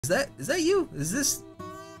Is that you? Is this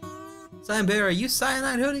Cyan Bear? Are you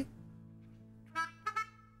Cyanide Hoodie?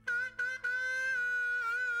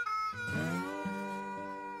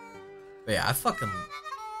 But yeah, I fucking...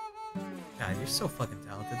 God, you're so fucking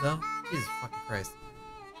talented though. Jesus fucking Christ.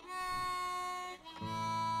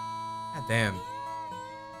 God damn.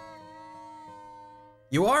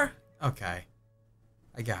 You are? Okay.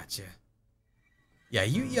 I got you. Yeah,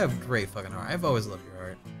 you have great fucking art. I've always loved your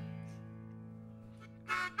art.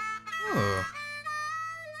 Oh.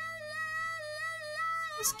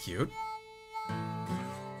 That's cute.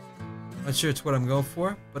 Not sure it's what I'm going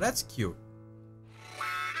for, but that's cute.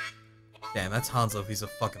 Damn, that's Hanzo if he's a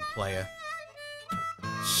fucking player.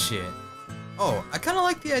 Shit. Oh, I kinda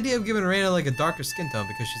like the idea of giving Reina like a darker skin tone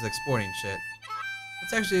because she's like sporting shit.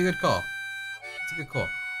 That's actually a good call. It's a good call.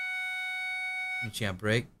 Junichi on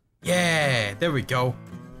break. Yeah, there we go.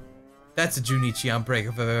 That's a Junichi on break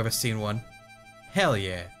if I've ever seen one. Hell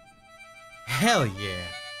yeah. Hell yeah.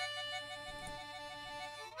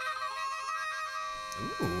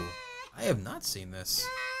 Ooh, I have not seen this.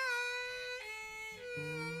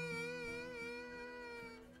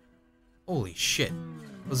 Holy shit.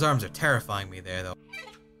 Those arms are terrifying me there, though.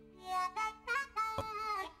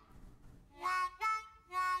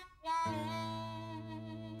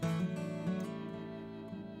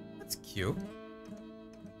 That's cute.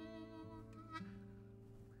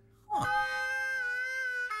 Huh.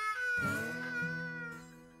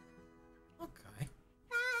 Okay.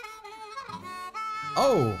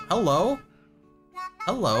 Oh, hello?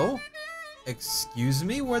 Hello? Excuse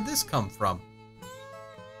me? Where'd this come from?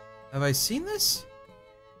 Have I seen this?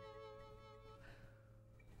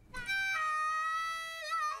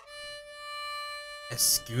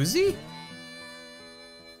 Excusey?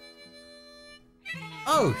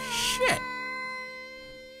 Oh shit!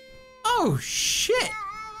 Oh shit!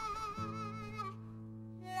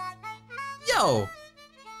 Yo!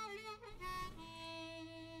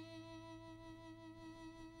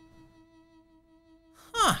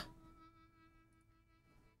 Huh.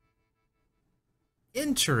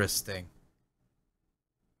 Interesting.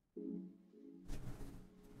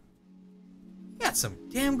 Got some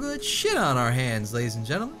damn good shit on our hands, ladies and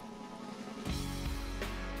gentlemen.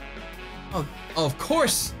 Oh, of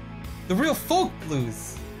course! The real folk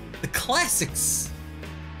blues! The classics!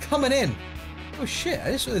 Coming in! Oh shit,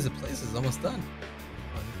 I just realized the place is almost done.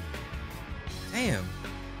 Damn.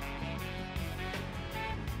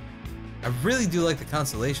 I really do like the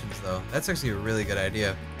constellations though. That's actually a really good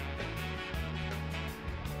idea.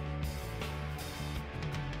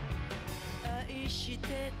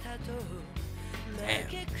 Damn,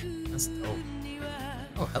 that's dope.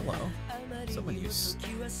 Oh, hello. Someone used...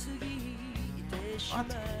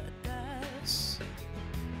 What?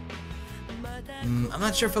 I'm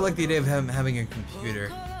not sure if I like the idea of having a computer.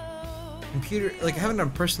 Like having a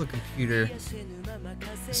personal computer,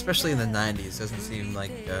 especially in the 90s, doesn't seem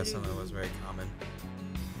like something that was very common.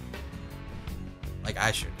 Like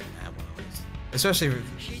I sure didn't have one of those. Especially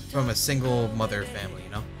from a single mother family, you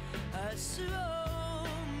know?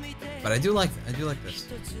 But I do like this.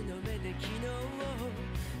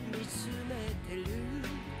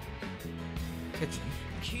 Kitchen.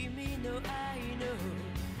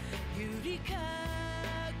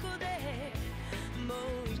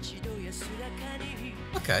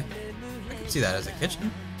 Okay, I can see that as a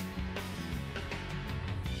kitchen.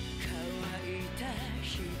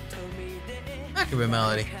 Akube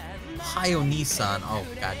melody. Ohio Nissan. Oh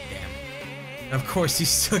goddamn. And of course you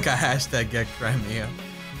still got hashtag get Cry Mio.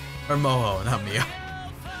 Or Moho, not Mio.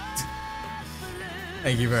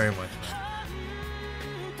 Thank you very much.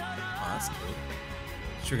 Oh, that's cool.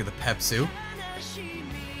 Trigger the Pepsu.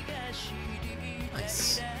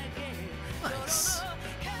 Nice. Nice.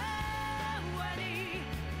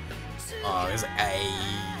 Oh, there's a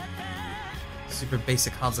super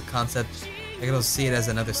basic Hanzo concept. I can also see it as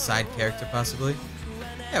another side character, possibly.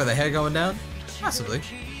 Yeah, with the hair going down? Possibly.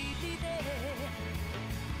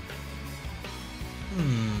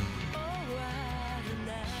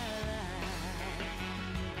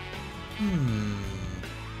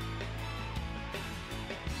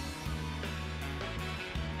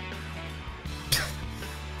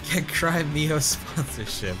 Get Cry Mio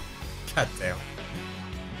sponsorship. God damn.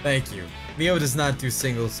 Thank you. Mio does not do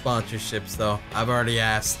single sponsorships though. I've already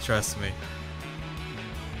asked, trust me.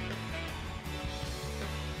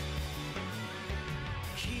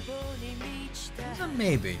 This is a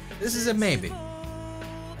maybe. This is a maybe.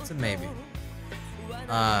 That's a maybe. Okay,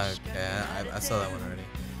 I saw that one already.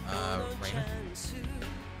 Reina.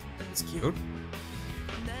 It's cute.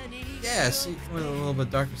 Yeah, see, with a little bit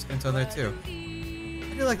darker skin tone there too.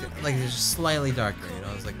 feel like it's just slightly darker, you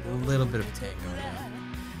know, it's like a little bit of a tan going on.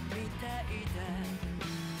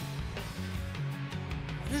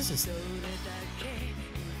 What is this?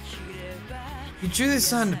 You drew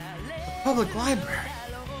this on the public library.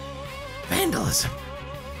 Vandalism.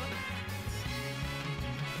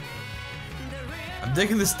 I'm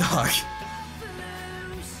digging this dog.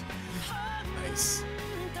 Nice.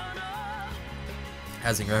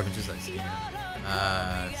 Housing references I see.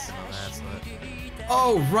 So that's what.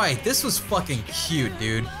 Oh right, this was fucking cute,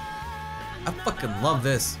 dude. I fucking love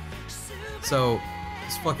this. So,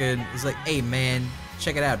 this fucking is like, hey man,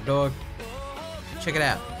 check it out, dog. Check it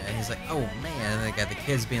out. And he's like, oh man, and they got the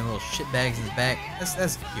kids being little shitbags in his back.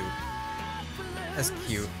 That's cute. That's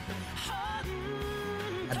cute.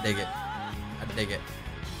 I dig it. I dig it.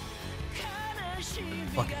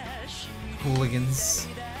 Fucking hooligans.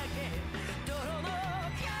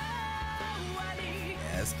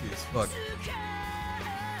 Yeah, that's cute as fuck.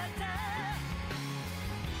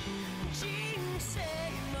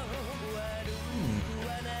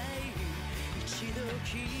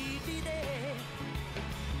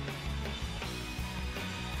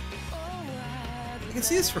 I can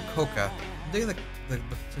see this for Coca. I'm digging the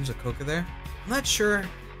potential Coca there. I'm not sure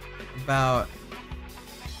about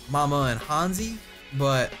Mama and Hansi,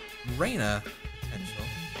 but Reina potential.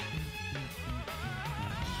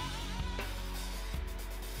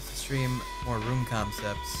 Let's stream more room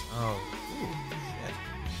concepts. Oh, ooh, shit.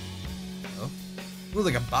 Oh, ooh,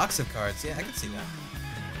 like a box of cards. Yeah, I can see that.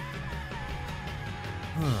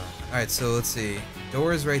 Huh. All right, so let's see.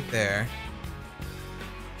 Door is right there.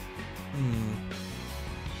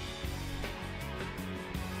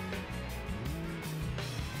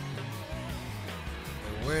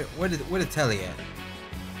 Where did Telly at?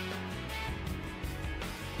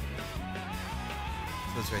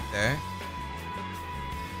 So it's right there.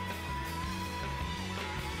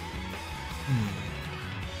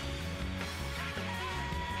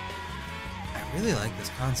 I really like this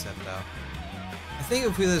concept though. I think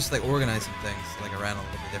if we just like organize some things like around a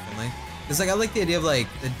little bit differently. Cause like I like the idea of like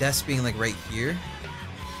the desk being like right here.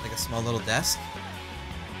 Like a small little desk.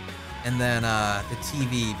 And then the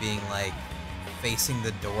TV being like facing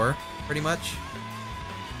the door, pretty much.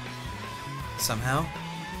 Somehow.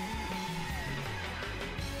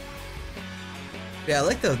 Yeah, I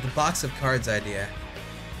like the box of cards idea.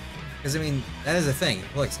 Because, I mean, that is a thing. He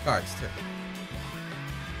collects cards, too.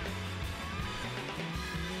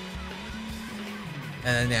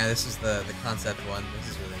 And then, yeah, this is the concept one. This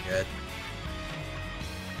is really good.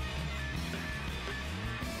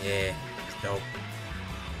 Yeah, it's dope.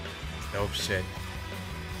 It's dope shit.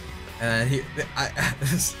 And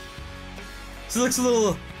this looks a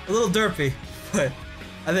little derpy, but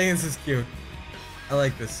I think this is cute. I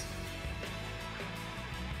like this.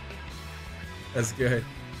 That's good.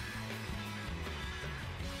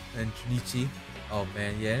 And Junichi. Oh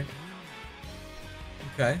man, yeah.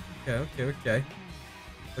 Okay.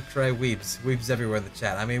 Let's try weebs. Weebs everywhere in the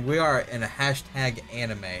chat. I mean, we are in a hashtag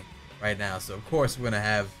anime right now, so of course we're gonna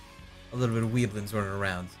have a little bit of weeblins running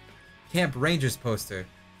around. Camp Rangers poster.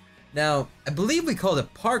 Now, I believe we called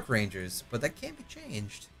it Park Rangers, but that can't be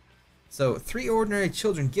changed. So, 3 ordinary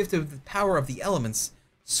children gifted with the power of the elements,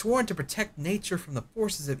 sworn to protect nature from the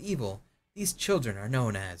forces of evil. These children are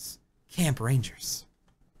known as Camp Rangers.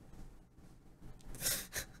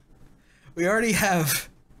 We already have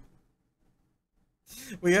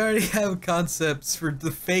concepts for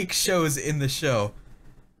the fake shows in the show.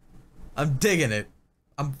 I'm digging it.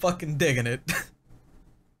 I'm fucking digging it.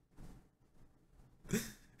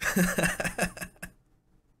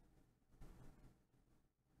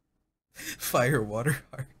 Fire, water,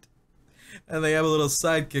 heart. And they have a little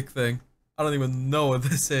sidekick thing. I don't even know what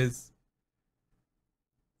this is.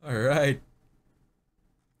 Alright.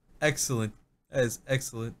 Excellent. That is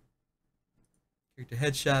excellent. Character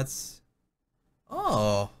headshots.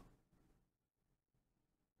 Oh.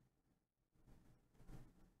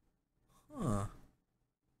 Huh.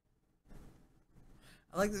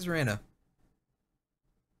 I like this Reina.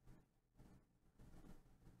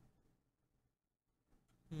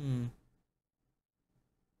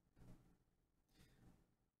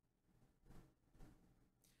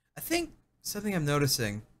 I think something I'm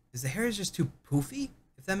noticing is the hair is just too poofy,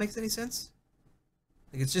 if that makes any sense.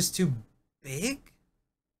 Like it's just too big?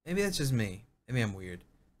 Maybe that's just me. Maybe I'm weird.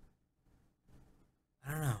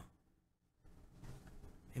 I don't know.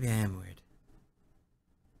 Maybe I am weird.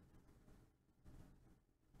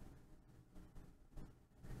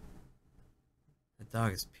 The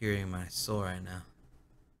dog is peering my soul right now.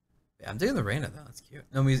 Yeah, I'm digging the Reina though. That's cute.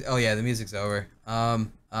 No music. Oh yeah, the music's over. Hold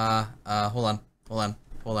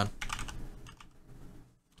on.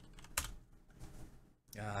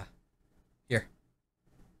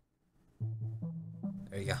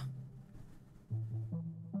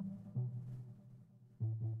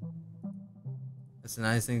 That's a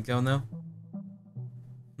nice thing going though.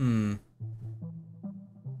 Maybe.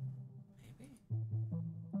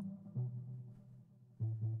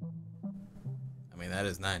 I mean, that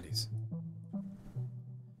is 90s.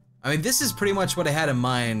 I mean, this is pretty much what I had in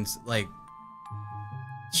mind, like,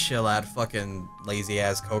 chill out fucking lazy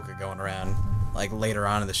ass Coca going around, like, later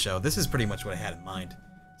on in the show. This is pretty much what I had in mind.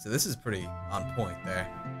 So this is pretty on point there.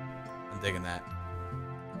 I'm digging that.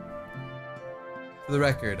 For the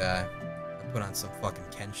record, I put on some fucking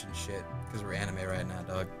Kenshin shit, because we're anime right now,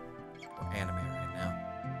 dog. We're anime right now.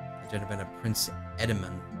 I should have been a Prince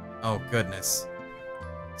Edmund. Oh, goodness.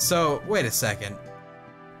 So, wait a second.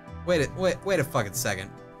 Wait a fucking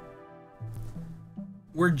second.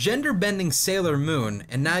 We're gender bending Sailor Moon,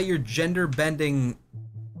 and now you're gender bending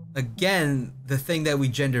again the thing that we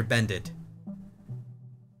gender bended.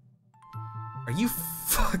 Are you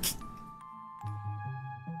fucking?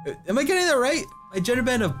 Am I getting that right? I gender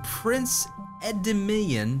bend of Prince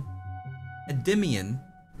Endymion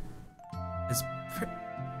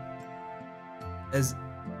as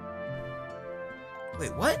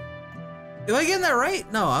wait, what? Am I getting that right?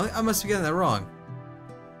 No, I must be getting that wrong.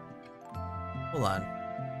 Hold on.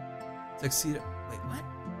 Tuxedo. Wait, what?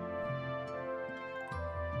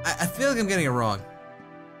 I feel like I'm getting it wrong.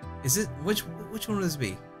 Is it which one would this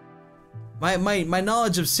be? My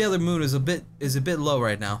knowledge of Sailor Moon is a bit low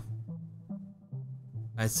right now.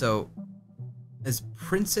 Alright, so as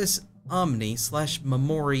Princess Omni /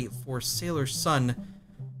 Mamori for Sailor Sun,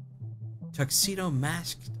 Tuxedo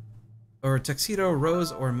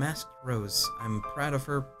Rose or Masked Rose. I'm proud of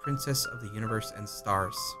her, Princess of the Universe and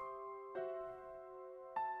Stars.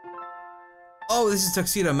 Oh, this is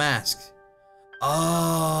Tuxedo Mask.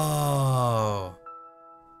 Oh.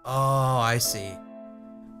 Oh, I see.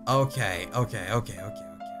 Okay. I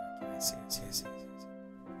see.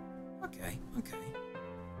 Okay.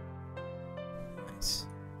 Nice.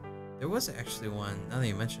 There was actually one, now that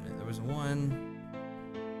you mention it, there was one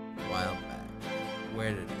a while back.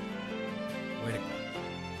 Where'd it go?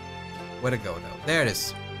 Where'd it go though? There it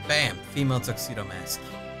is. Bam! Female Tuxedo Mask.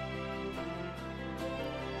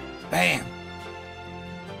 Bam!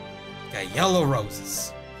 Got yellow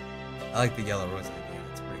roses. I like the yellow rose idea.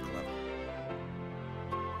 It's pretty clever.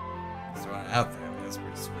 Just throwing it out there. I mean, that's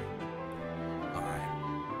pretty sweet. Alright.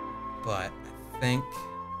 But I think.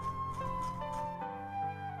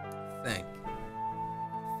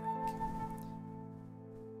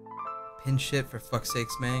 Pin shit for fuck's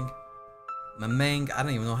sakes, Mang. My Mang, I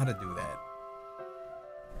don't even know how to do that.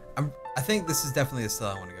 I think this is definitely the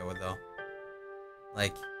style I want to go with though.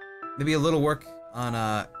 Like, maybe a little work on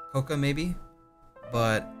Coca maybe,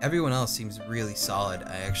 but everyone else seems really solid.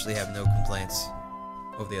 I actually have no complaints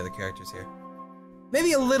over the other characters here.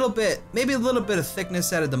 Maybe a little bit of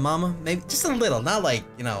thickness out of the mama, maybe just a little, not like,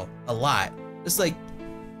 you know, a lot. Just like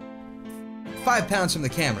 5 pounds from the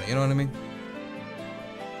camera, you know what I mean?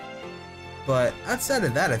 But outside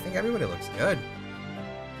of that, I think everybody looks good.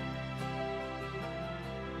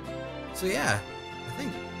 So yeah, I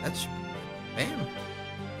think that's bam.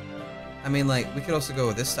 I mean, like, we could also go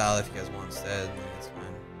with this style if you guys want instead. That's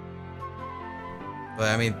fine. But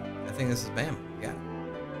I mean, I think this is bam. You got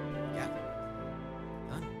it.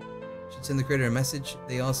 Done. Should send the creator a message.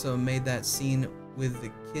 They also made that scene with the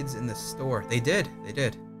kids in the store. They did.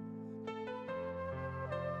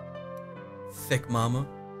 Thick mama.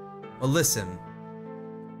 Well, listen.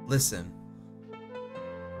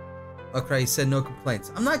 Okay, you said no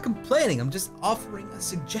complaints. I'm not complaining. I'm just offering a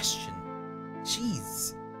suggestion.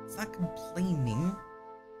 Jeez. It's not complaining.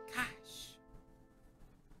 Gosh.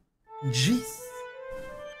 Jeez.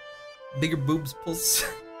 Bigger boobs pulls.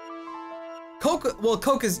 Coca, well,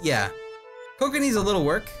 Coca's, yeah. Coca needs a little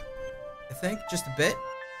work. I think, just a bit.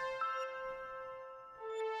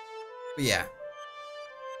 But yeah.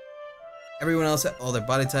 Everyone else, all their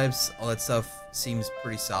body types, all that stuff seems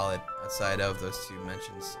pretty solid outside of those two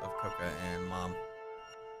mentions of Coca and Mom.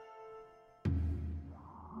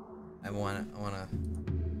 I wanna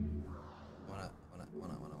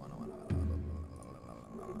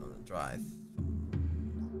drive.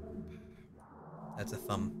 That's a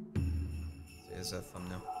thumb. There's a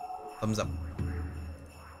thumbnail. Thumbs up.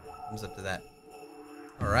 Thumbs up to that.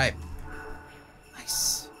 Alright.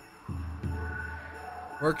 Nice.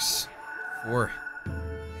 Works for me.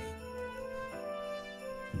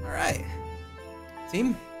 Alright.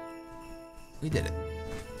 Team, we did it.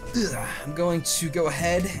 I'm going to go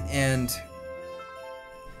ahead and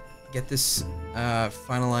get this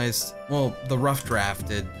finalized, well, the rough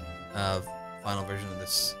drafted final version of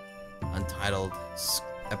this untitled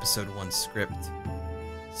episode 1 script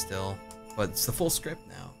still, but it's the full script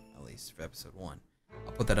now, at least for episode 1.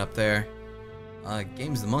 I'll put that up there,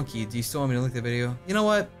 Games the Monkey, do you still want me to look at the video? You know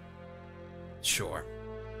what? Sure.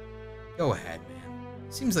 Go ahead,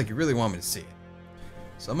 man. Seems like you really want me to see it.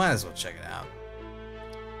 So I might as well check it out.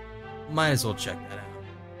 Might as well check that out.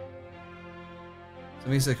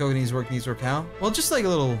 Somebody said Coca needs work how? Well, just like a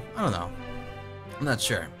little, I don't know. I'm not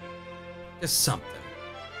sure. Just something.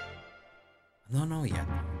 I don't know yet.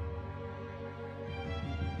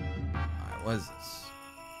 Alright, what is this?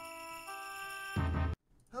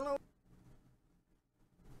 Hello.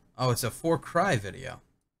 Oh, it's a For Cry video.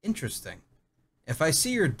 Interesting. If I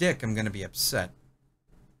see your dick, I'm gonna be upset.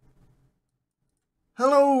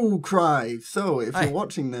 Hello, Cry. So, if Hi. you're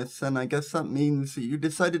watching this, then I guess that means you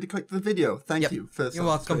decided to click the video. Thank you. First You're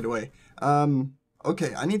off, welcome. straight away.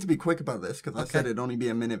 Okay, I need to be quick about this because I said it'd only be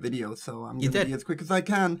a minute video, so I'm going to be as quick as I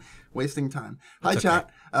can, wasting time. Hi, chat.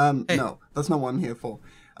 Hey. No, that's not what I'm here for.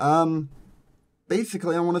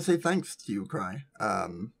 Basically, I want to say thanks to you, Cry.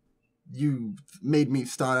 You made me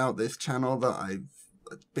start out this channel that I've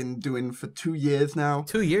been doing for 2 years now.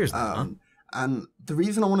 2 years now, huh? And the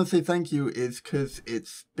reason I want to say thank you is because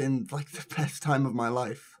it's been like the best time of my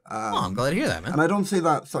life. I'm glad to hear that, man. And I don't say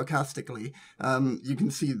that sarcastically. You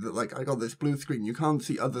can see that, like, I got this blue screen. You can't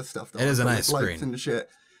see other stuff. It is a nice lights screen. And shit.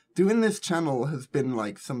 Doing this channel has been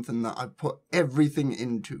like something that I've put everything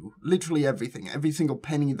into. Literally everything. Every single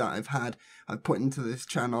penny that I've had, I've put into this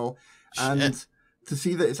channel. Shit. And to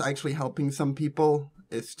see that it's actually helping some people,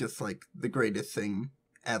 it's just like the greatest thing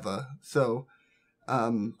ever. So I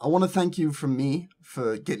want to thank you from me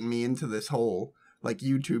for getting me into this whole like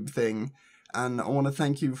YouTube thing, and I want to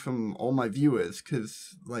thank you from all my viewers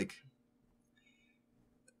because like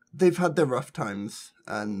they've had their rough times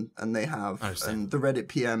and they have, and the Reddit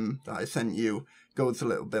PM that I sent you goes a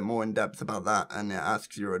little bit more in depth about that, and it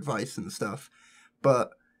asks your advice and stuff,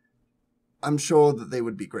 but I'm sure that they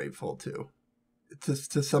would be grateful too.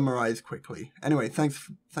 To summarize quickly. Anyway, thanks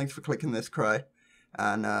for clicking this, Cry,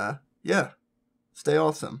 and yeah. Stay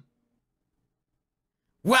awesome.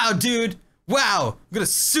 Wow, dude! Wow! I'm gonna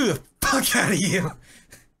sue the fuck out of you!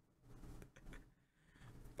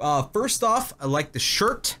 First off, I like the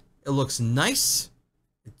shirt. It looks nice.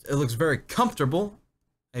 It looks very comfortable.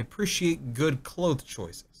 I appreciate good clothes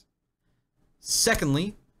choices.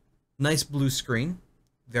 Secondly, nice blue screen.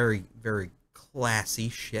 Very, very classy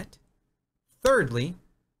shit. Thirdly,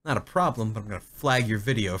 not a problem, but I'm gonna flag your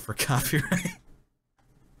video for copyright.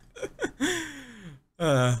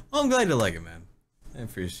 Well, I'm glad you like it, man. I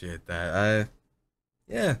appreciate that.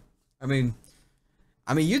 Yeah. I mean,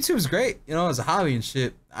 YouTube's great, you know, as a hobby and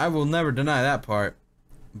shit. I will never deny that part.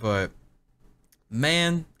 But,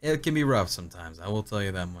 man, it can be rough sometimes. I will tell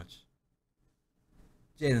you that much.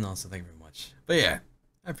 Jaden also, thank you very much. But yeah,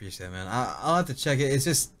 I appreciate it, man. I'll have to check it. It's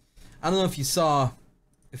just, I don't know if you saw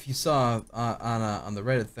on the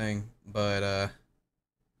Reddit thing, but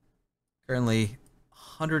currently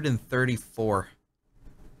 134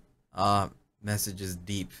 messages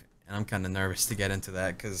deep, and I'm kind of nervous to get into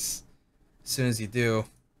that because as soon as you do,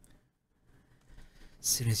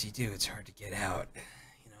 it's hard to get out.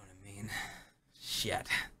 You know what I mean? Shit.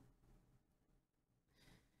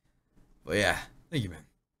 But yeah, thank you,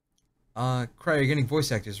 man. Cry, you're getting voice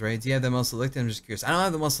actors, right? Do you have them all selected? I'm just curious. I don't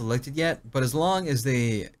have them all selected yet, but as long as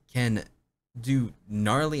they can do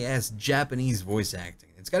gnarly ass Japanese voice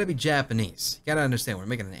acting, it's got to be Japanese. You gotta understand, we're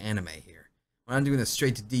making an anime here. We're not doing a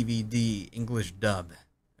straight to DVD English dub.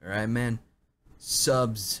 Alright, man?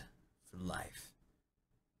 Subs for life.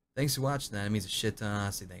 Thanks for watching that. It means a shit ton.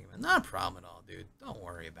 Honestly, thank you, man. Not a problem at all, dude. Don't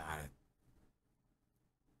worry about it.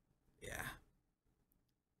 Yeah.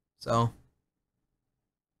 So,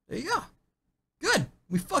 there you go. Good.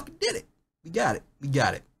 We fucking did it. We got it. We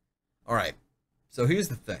got it. Alright. So here's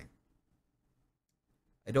the thing.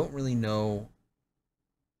 I don't really know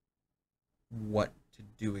what to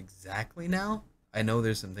do exactly now. I know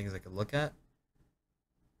there's some things I could look at.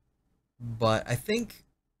 But I think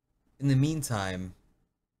in the meantime,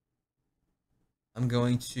 I'm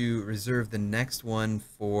going to reserve the next one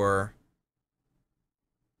for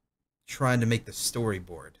trying to make the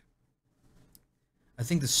storyboard. I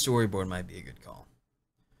think the storyboard might be a good call.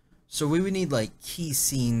 So we would need like key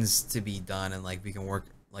scenes to be done, and like we can work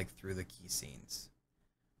like through the key scenes.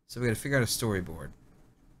 So we gotta figure out a storyboard.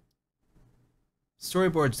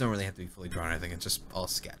 Storyboards don't really have to be fully drawn. I think it's just all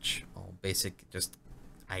sketch, all basic, just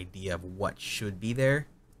idea of what should be there,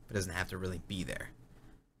 but doesn't have to really be there.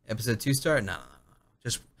 Episode 2 start? No.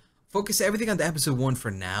 Just focus everything on the episode 1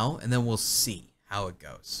 for now, and then we'll see how it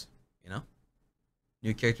goes. You know?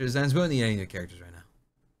 New character designs. We don't need any new characters right now.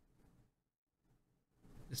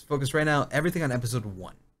 Just focus right now, everything on episode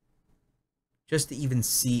 1. Just to even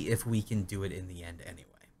see if we can do it in the end anyway.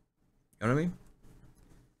 You know what I mean?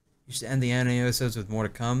 You should end the anime episodes with more to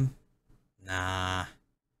come. Nah.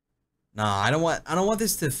 Nah, I don't want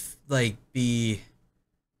this to like be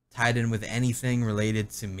tied in with anything related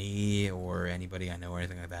to me or anybody I know or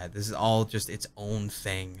anything like that. This is all just its own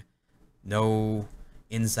thing. No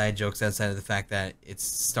inside jokes outside of the fact that it's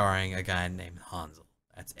starring a guy named Hansel.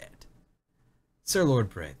 That's it. Sir Lord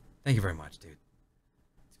Braid, thank you very much, dude.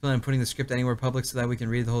 Plan on putting the script anywhere public so that we can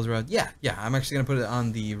read the whole road. Yeah, I'm actually gonna put it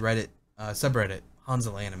on the Reddit subreddit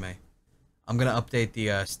Hansel Anime. I'm gonna update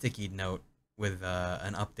the sticky note with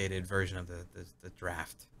an updated version of the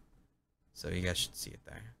draft, so you guys should see it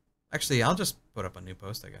there. Actually, I'll just put up a new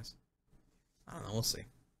post, I guess. I don't know. We'll see.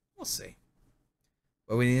 We'll see.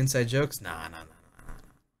 But we need inside jokes? Nah.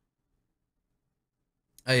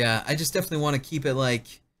 Oh yeah, I just definitely want to keep it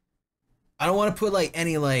like. I don't want to put like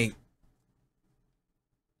any like.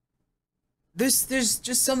 There's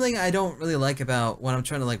just something I don't really like about when I'm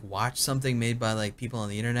trying to like watch something made by like people on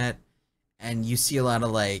the internet, and you see a lot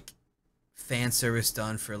of like fan service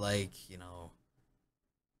done for like, you know,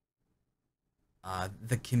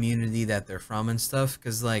 the community that they're from and stuff,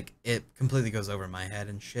 because like it completely goes over my head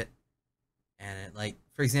and shit. And it, like,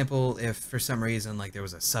 for example, if for some reason like there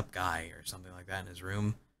was a sup guy or something like that in his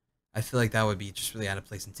room, I feel like that would be just really out of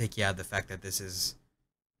place and take you out of the fact that this is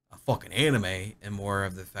a fucking anime and more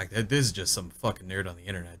of the fact that this is just some fucking nerd on the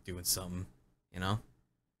internet doing something, you know?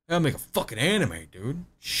 I gotta make a fucking anime, dude.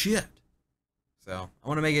 Shit. So I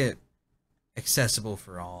want to make it accessible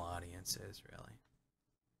for all audiences, really.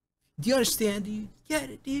 Do you understand, dude? Get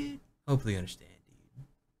it, dude? Hopefully you understand, dude.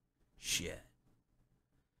 Shit.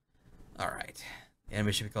 Alright. The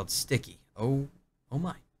anime should be called Sticky. Oh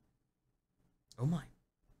my. Oh my.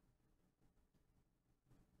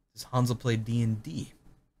 Does Hansel play D&D?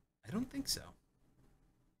 I don't think so.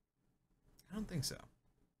 I don't think so.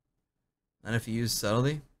 Not if you use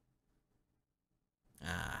subtlety?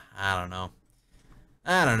 I don't know.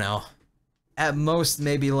 I don't know. At most,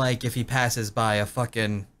 maybe like if he passes by a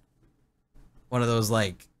fucking one of those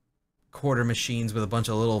like quarter machines with a bunch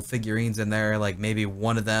of little figurines in there, like maybe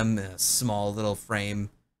one of them in a small little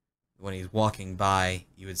frame. When he's walking by,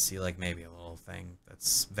 you would see like maybe a little thing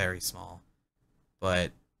that's very small.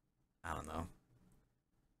 But I don't know.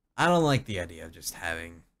 I don't like the idea of just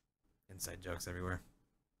having inside jokes everywhere.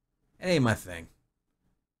 It ain't my thing.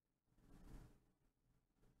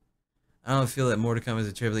 I don't feel that more to come is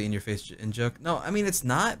a terribly in-your-face joke. No, I mean, it's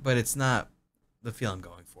not, but it's not the feel I'm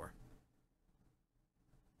going for.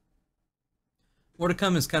 More to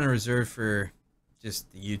come is kind of reserved for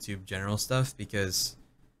just the YouTube general stuff, because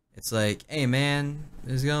it's like, hey man,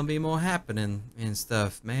 there's gonna be more happening and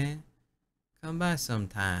stuff, man. Come by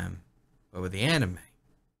sometime. But with the anime,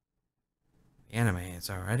 it's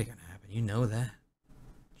already gonna happen. You know that.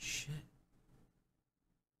 Shit.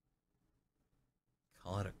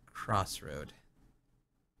 Call it a crossroad.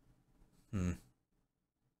 I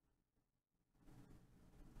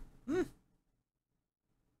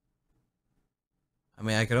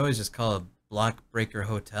mean, I could always just call it Block Breaker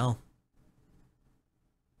Hotel.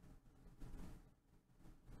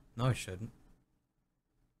 No, I shouldn't.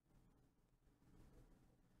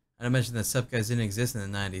 I mentioned that sub guys didn't exist in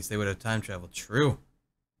the 90s. They would have time traveled. True.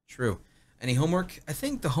 True. Any homework? I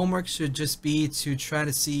think the homework should just be to try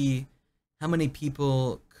to see how many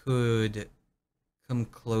people could come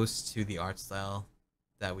close to the art style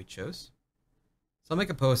that we chose. So I'll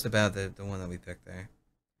make a post about the one that we picked there.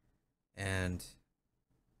 And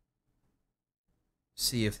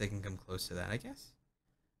see if they can come close to that, I guess.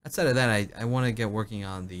 Outside of that, I want to get working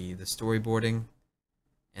on the storyboarding,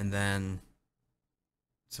 and then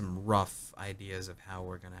some rough ideas of how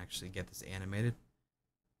we're going to actually get this animated.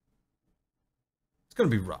 It's going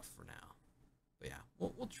to be rough for now. But yeah,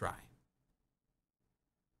 we'll try.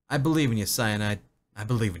 I believe in you, Cyanide. I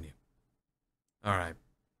believe in you. Alright.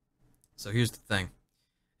 So here's the thing.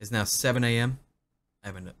 It's now 7 a.m. I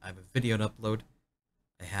have a video to upload.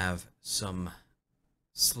 I have some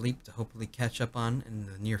sleep to hopefully catch up on in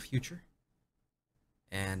the near future.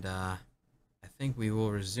 And I think we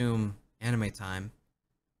will resume anime time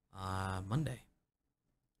Monday.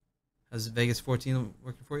 How's Vegas 14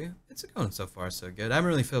 working for you? It's going so far so good. I haven't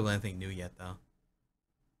really filmed anything new yet though.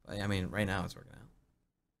 But I mean, right now it's working out.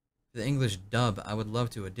 The English dub, I would love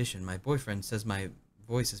to audition. My boyfriend says my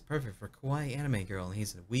voice is perfect for kawaii anime girl, and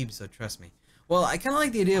he's a weeb, so trust me. Well, I kind of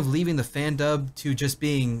like the idea of leaving the fan dub to just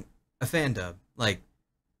being a fan dub. Like,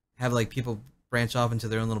 have like people branch off into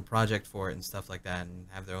their own little project for it and stuff like that, and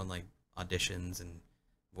have their own like auditions and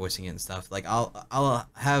voicing it and stuff. Like, I'll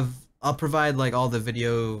provide like all the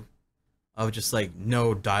video of just like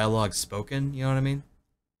no dialogue spoken. You know what I mean?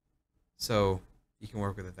 So you can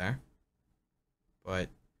work with it there. But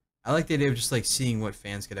I like the idea of just like seeing what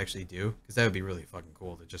fans could actually do, because that would be really fucking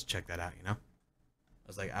cool to just check that out, you know? I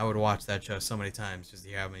was like, I would watch that show so many times just to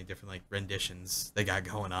hear how many different like renditions they got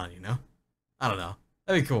going on, you know? I don't know.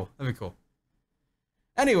 That'd be cool. That'd be cool.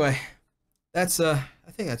 Anyway, that's I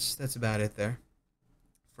think that's about it there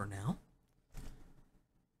for now.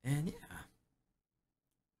 And yeah.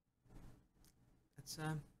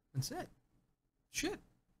 That's it. Shit.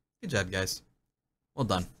 Good job, guys. Well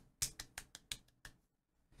done.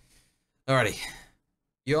 Alrighty.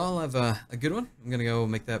 You all have a good one. I'm gonna go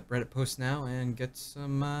make that Reddit post now and get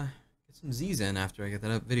some Z's in after I get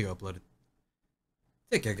that video uploaded.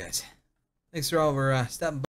 Take care, guys. Thanks for all for stopping by.